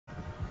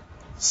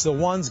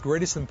Silwan's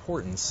greatest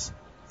importance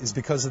is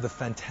because of the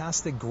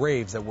fantastic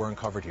graves that were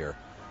uncovered here.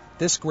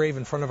 This grave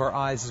in front of our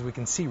eyes, as we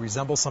can see,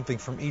 resembles something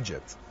from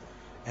Egypt.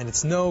 And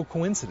it's no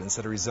coincidence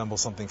that it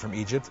resembles something from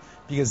Egypt,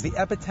 because the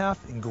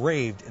epitaph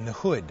engraved in the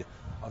hood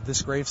of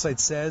this gravesite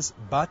says,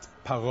 Bat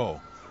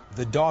Paro,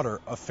 the daughter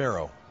of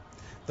Pharaoh.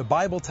 The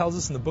Bible tells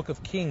us in the book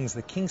of Kings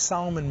that King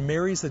Solomon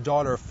marries the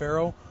daughter of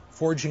Pharaoh,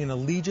 forging an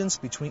allegiance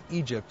between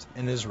Egypt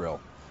and Israel.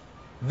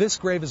 This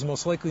grave is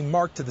most likely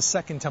marked to the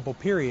Second Temple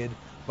period,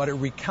 but it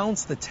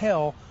recounts the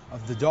tale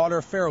of the daughter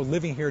of Pharaoh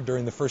living here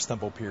during the First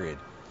Temple period.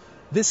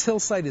 This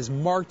hillside is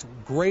marked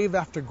grave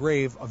after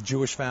grave of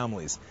Jewish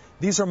families.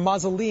 These are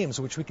mausoleums,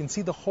 which we can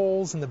see the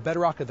holes in the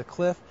bedrock of the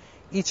cliff.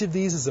 Each of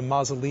these is a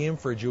mausoleum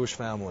for a Jewish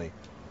family.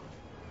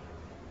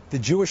 The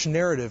Jewish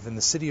narrative in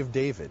the city of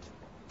David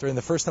during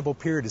the First Temple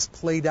period is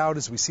played out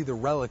as we see the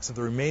relics of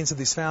the remains of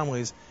these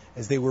families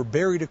as they were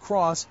buried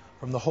across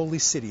from the holy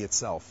city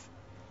itself.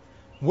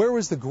 Where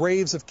was the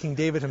graves of King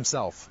David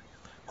himself?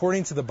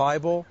 According to the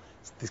Bible,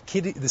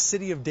 the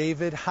city of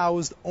David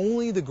housed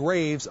only the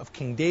graves of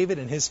King David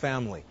and his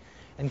family.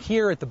 And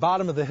here at the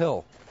bottom of the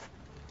hill,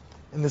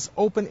 in this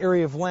open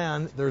area of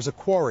land, there's a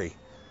quarry.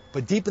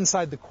 But deep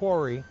inside the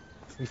quarry,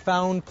 we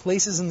found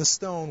places in the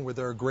stone where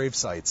there are grave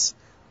sites.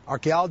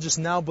 Archaeologists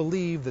now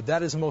believe that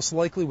that is most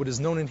likely what is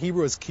known in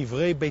Hebrew as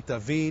Kivrei Beit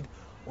David,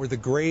 or the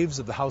graves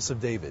of the house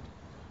of David.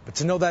 But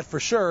to know that for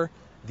sure,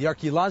 the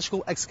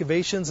archaeological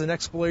excavations and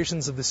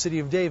explorations of the city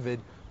of David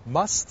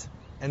must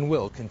and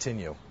will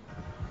continue.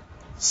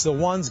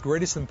 Silwan's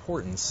greatest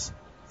importance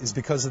is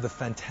because of the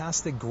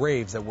fantastic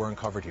graves that were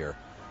uncovered here.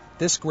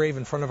 This grave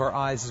in front of our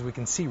eyes, as we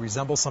can see,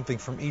 resembles something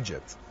from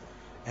Egypt.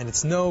 And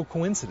it's no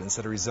coincidence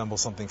that it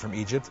resembles something from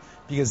Egypt,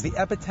 because the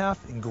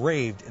epitaph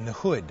engraved in the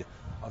hood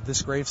of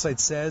this gravesite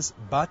says,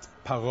 Bat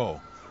Paro,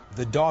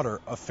 the daughter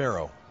of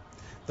Pharaoh.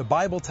 The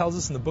Bible tells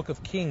us in the book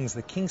of Kings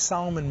that King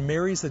Solomon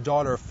marries the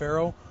daughter of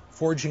Pharaoh,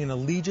 forging an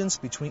allegiance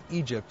between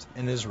Egypt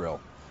and Israel.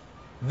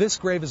 This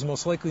grave is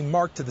most likely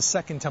marked to the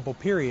Second Temple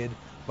period,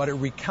 but it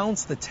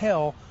recounts the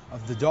tale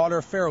of the daughter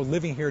of Pharaoh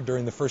living here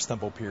during the First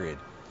Temple period.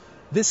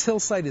 This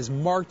hillside is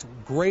marked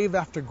grave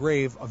after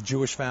grave of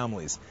Jewish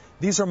families.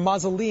 These are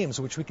mausoleums,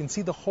 which we can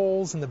see the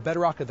holes in the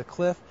bedrock of the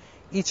cliff.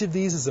 Each of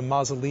these is a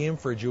mausoleum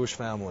for a Jewish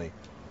family.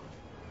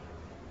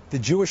 The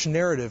Jewish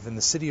narrative in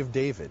the city of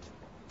David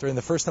during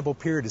the First Temple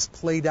period is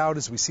played out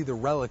as we see the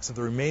relics of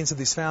the remains of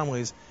these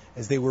families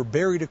as they were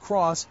buried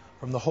across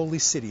from the holy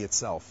city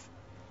itself.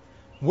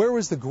 Where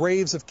was the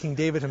graves of King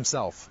David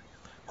himself?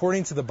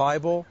 According to the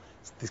Bible,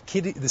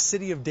 the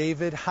city of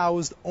David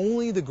housed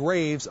only the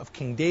graves of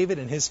King David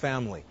and his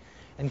family.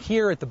 And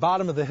here at the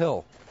bottom of the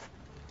hill,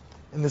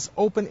 in this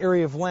open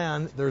area of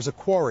land, there's a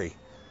quarry.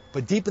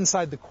 But deep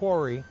inside the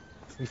quarry,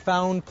 we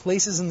found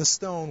places in the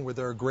stone where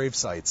there are grave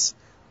sites.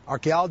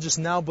 Archaeologists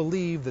now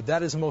believe that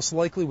that is most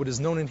likely what is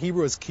known in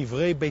Hebrew as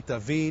Kivrei Beit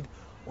David,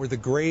 or the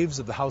graves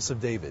of the house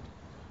of David.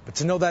 But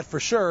to know that for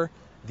sure,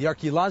 the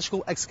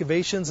archaeological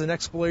excavations and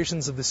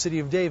explorations of the city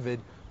of David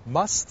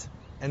must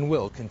and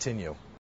will continue.